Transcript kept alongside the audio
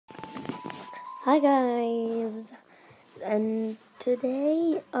Hi guys, and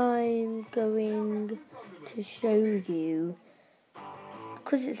today I'm going to show you,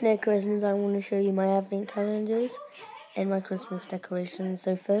 because it's near Christmas, I want to show you my advent calendars and my Christmas decorations.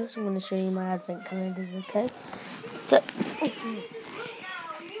 So first I'm going to show you my advent calendars, okay?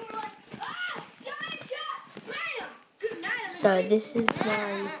 So this is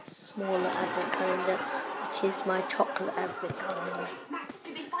my smaller advent calendar, which is my chocolate advent calendar. Max,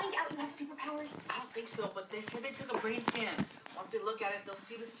 did they find out you have superpowers? I don't think so, but they said they took a brain scan. Once they look at it, they'll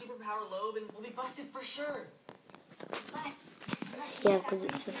see the superpower lobe and we'll be busted for sure. Yeah, because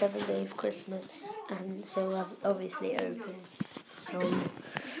it's the 7th day of Christmas, and so I've obviously opened some,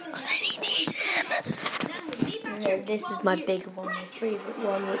 because I need to eat them. And then this is my bigger one, my favourite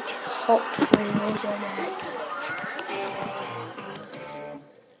one, which is Hot Wheels on it.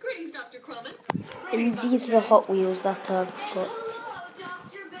 Greetings, Dr. Quillman. And these are the Hot Wheels that I've got.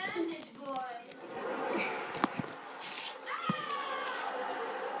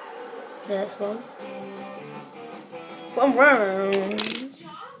 There's one. From round.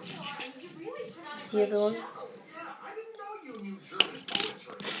 The other one.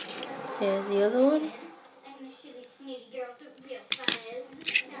 Here's the other one.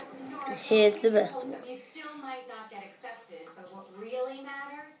 Here's the best one. You still might not get accepted, but what really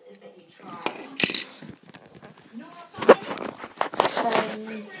matters is that you try.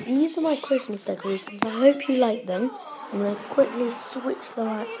 These are my Christmas decorations. I hope you like them. I'm going to quickly switch the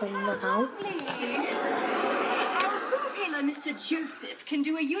lights on now. Our school tailor, Mr. Joseph, can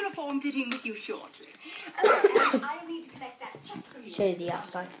do a uniform fitting with you shortly. I need to collect that check from you. Show you the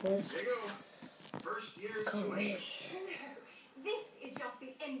outside first. This is just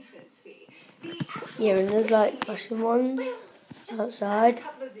the entrance fee. Yeah, and there's like fashion ones outside.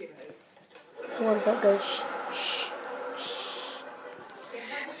 The ones that go shh, shh, shh.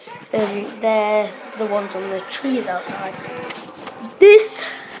 And they're the ones on the trees outside. This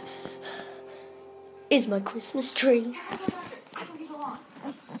is my Christmas tree.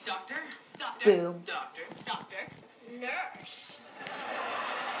 Doctor? Boom. Doctor? Nurse.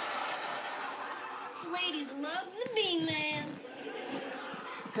 Ladies love the bee-man.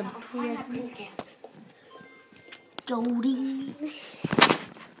 Goldie.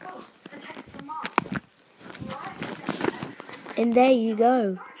 And there you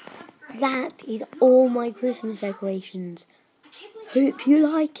go. That is all my Christmas decorations. Hope you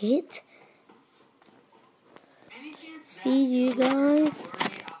like it. See you guys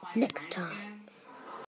next time.